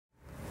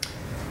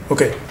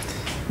Okay,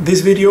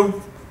 this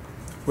video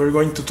we're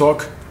going to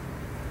talk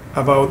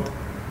about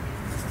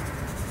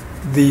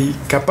the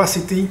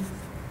capacity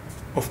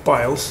of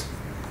piles,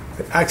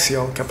 the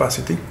axial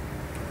capacity,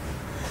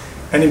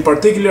 and in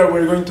particular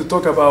we're going to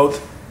talk about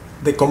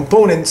the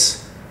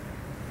components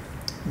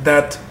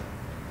that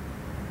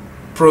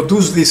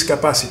produce this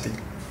capacity.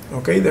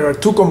 Okay, there are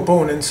two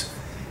components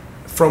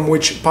from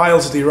which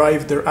piles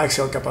derive their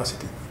axial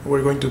capacity.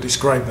 We're going to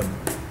describe them.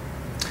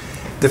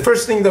 The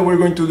first thing that we're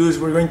going to do is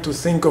we're going to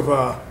think of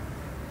a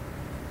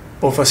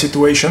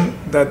situation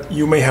that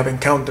you may have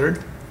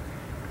encountered.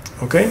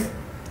 Okay,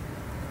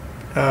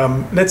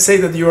 let's say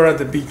that you are at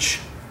the beach.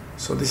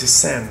 So this is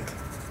sand.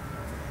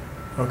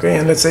 Okay,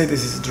 and let's say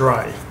this is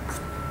dry,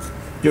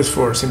 just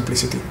for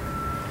simplicity.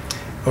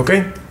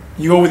 Okay,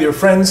 you go with your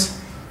friends.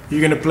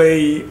 You're gonna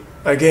play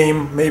a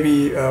game,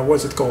 maybe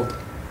what's it called,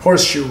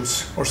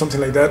 horseshoes or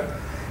something like that,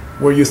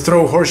 where you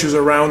throw horseshoes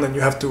around and you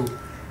have to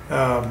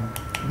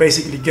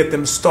basically get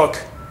them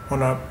stuck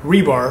on a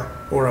rebar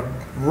or a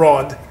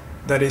rod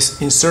that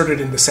is inserted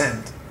in the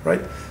sand,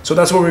 right? So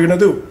that's what we're gonna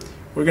do.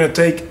 We're gonna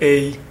take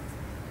a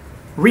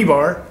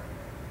rebar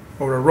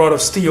or a rod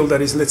of steel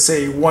that is, let's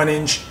say, 1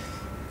 inch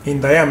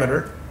in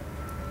diameter,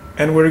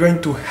 and we're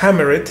going to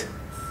hammer it.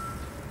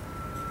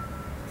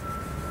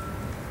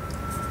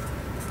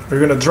 We're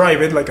going to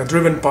drive it like a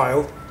driven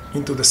pile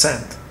into the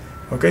sand.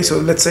 Okay, so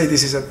let's say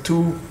this is a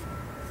 2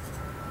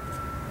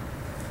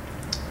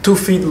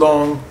 feet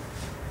long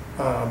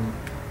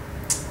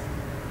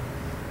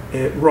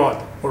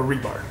rod or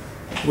rebar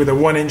with a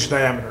 1 inch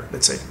diameter,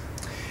 let's say.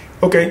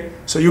 Okay,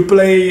 so you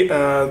play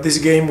this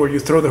game where you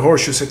throw the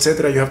horseshoes,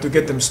 etc. You have to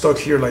get them stuck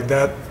here like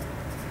that,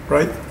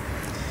 right?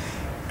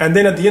 And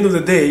then at the end of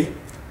the day,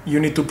 you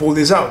need to pull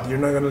this out. You're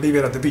not going to leave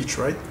it at the beach,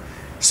 right?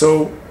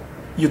 So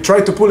you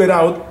try to pull it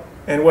out,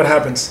 and what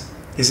happens?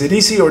 Is it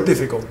easy or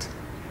difficult?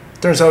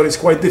 Turns out it's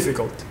quite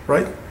difficult,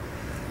 right?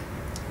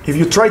 If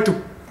you try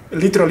to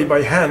literally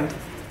by hand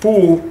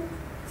pull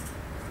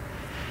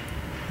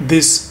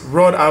this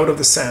rod out of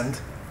the sand,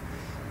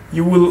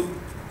 you will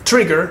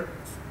trigger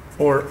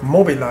or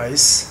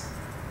mobilize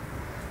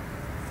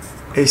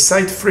a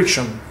side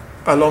friction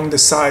along the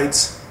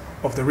sides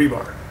of the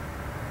rebar.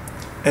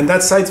 And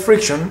that side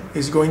friction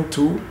is going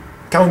to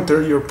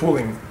counter your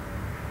pulling.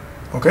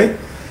 Okay?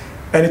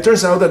 And it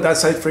turns out that that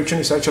side friction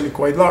is actually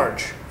quite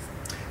large.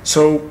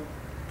 So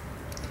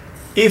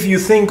if you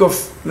think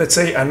of, let's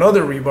say,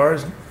 another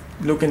rebar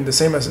looking the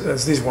same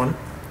as this one,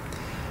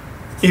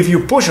 if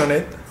you push on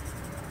it,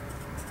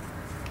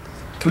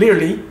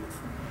 clearly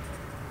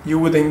you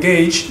will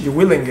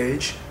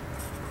engage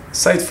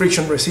side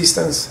friction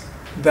resistance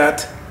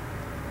that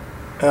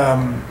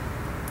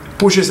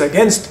pushes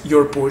against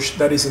your push,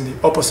 that is in the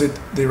opposite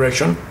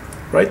direction,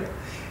 right?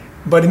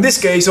 But in this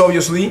case,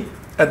 obviously,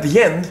 at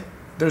the end,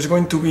 there's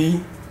going to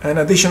be an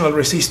additional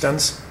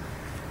resistance,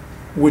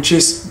 which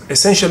is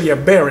essentially a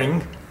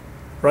bearing,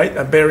 right?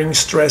 A bearing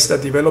stress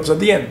that develops at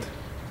the end,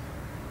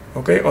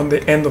 okay, on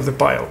the end of the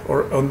pile,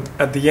 or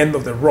at the end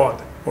of the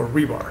rod or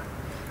rebar.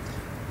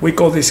 We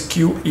call this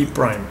QE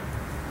prime,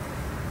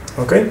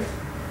 okay?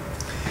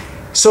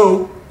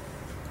 So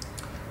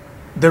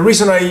the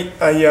reason I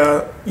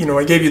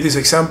gave you this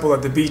example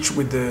at the beach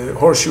with the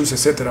horseshoes,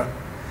 etc.,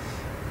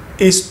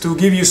 is to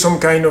give you some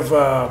kind of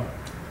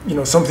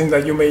something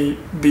that you may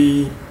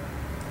be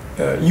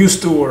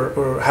used to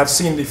or have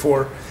seen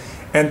before,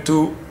 and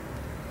to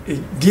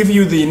give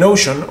you the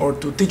notion, or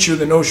to teach you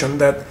the notion,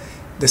 that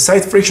the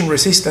side friction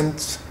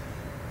resistance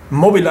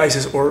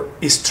mobilizes or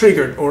is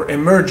triggered or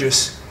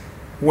emerges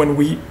when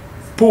we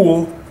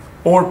pull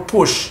or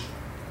push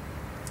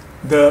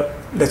the,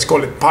 let's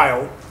call it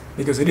pile,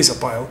 because it is a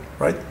pile,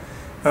 right?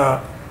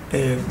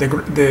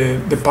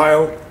 The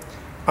pile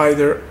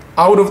either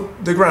out of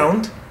the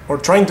ground, or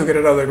trying to get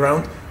it out of the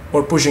ground,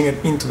 or pushing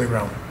it into the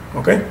ground,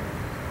 okay?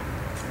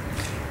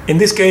 In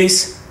this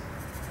case,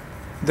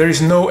 there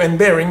is no end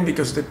bearing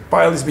because the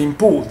pile is being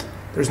pulled.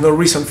 There's no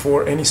reason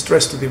for any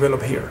stress to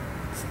develop here.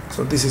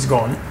 So this is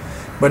gone.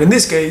 But in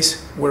this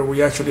case, where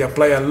we actually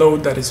apply a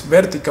load that is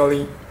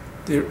vertically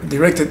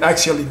directed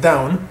axially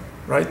down,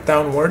 right,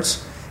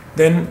 downwards,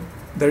 then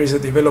there is a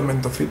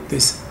development of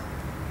this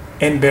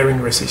end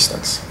bearing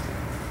resistance.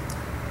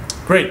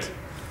 Great.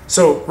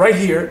 So right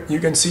here, you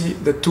can see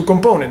the two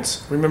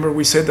components. Remember,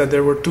 we said that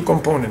there were two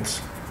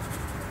components.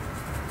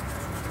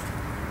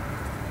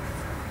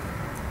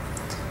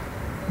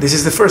 This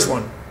is the first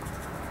one,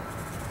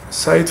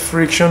 side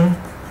friction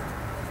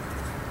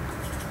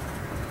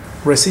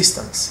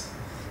resistance.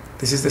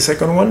 This is the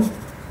second one,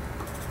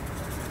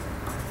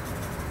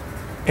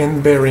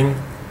 end bearing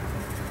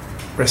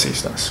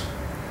resistance.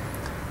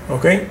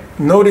 Okay,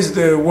 notice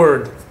the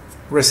word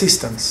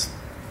resistance.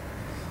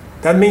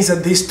 That means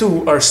that these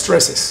two are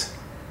stresses.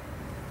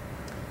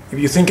 If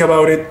you think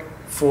about it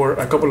for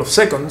a couple of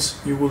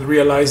seconds, you will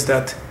realize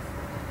that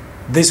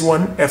this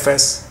one,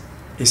 Fs,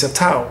 is a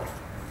tau.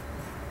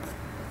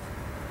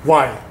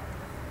 Why?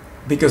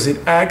 Because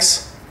it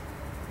acts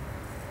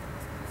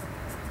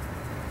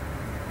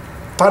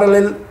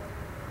parallel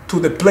to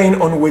the plane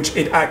on which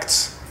it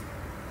acts.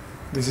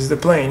 This is the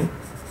plane,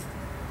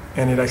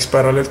 and it acts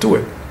parallel to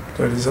it.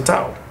 So it is a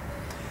tau.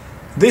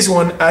 This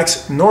one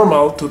acts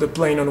normal to the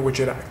plane on which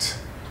it acts,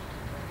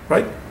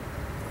 right?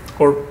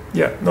 Or,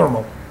 yeah,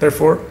 normal.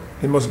 Therefore,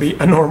 it must be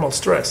a normal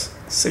stress,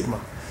 sigma.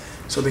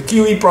 So the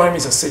QE prime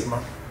is a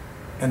sigma,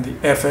 and the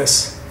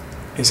Fs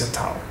is a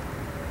tau.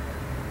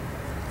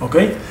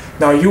 Okay?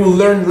 Now, you will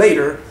learn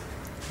later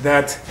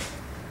that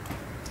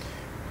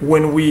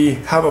when we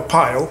have a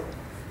pile,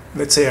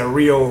 let's say a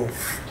real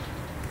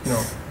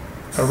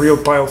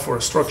pile for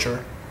a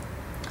structure,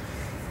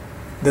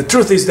 the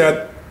truth is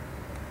that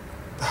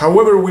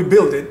however we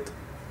build it,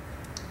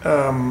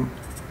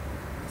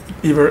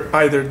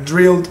 either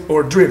drilled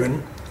or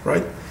driven,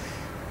 right?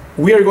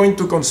 We are going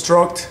to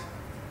construct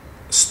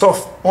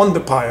stuff on the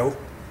pile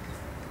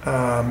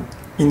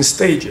in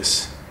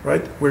stages,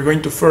 right? We're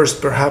going to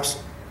first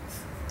perhaps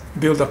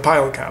build a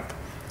pile cap,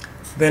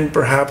 then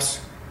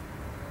perhaps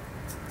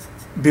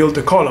build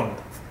a column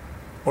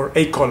or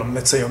a column,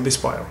 let's say, on this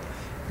pile,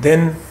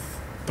 then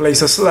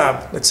place a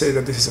slab, let's say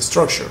that this is a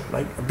structure,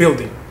 like a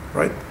building,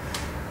 right?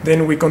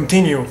 Then we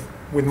continue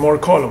with more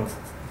column,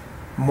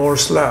 more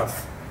slab,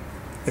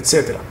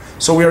 etc.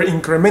 So we are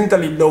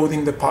incrementally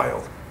loading the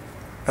pile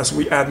as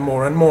we add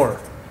more and more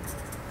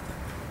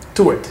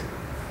to it,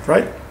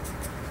 right?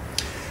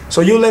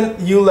 So you'll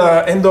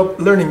end up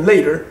learning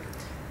later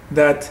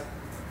that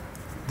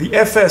the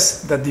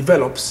Fs that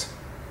develops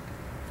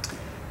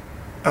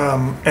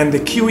and the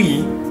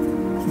QE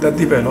that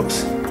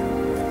develops,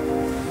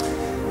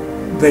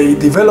 they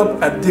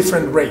develop at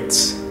different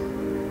rates,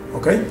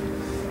 okay?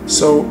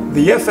 So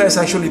the Fs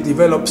actually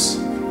develops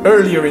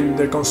earlier in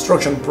the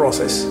construction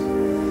process,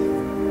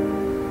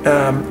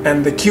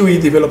 and the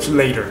QE develops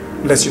later.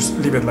 Let's just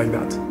leave it like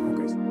that.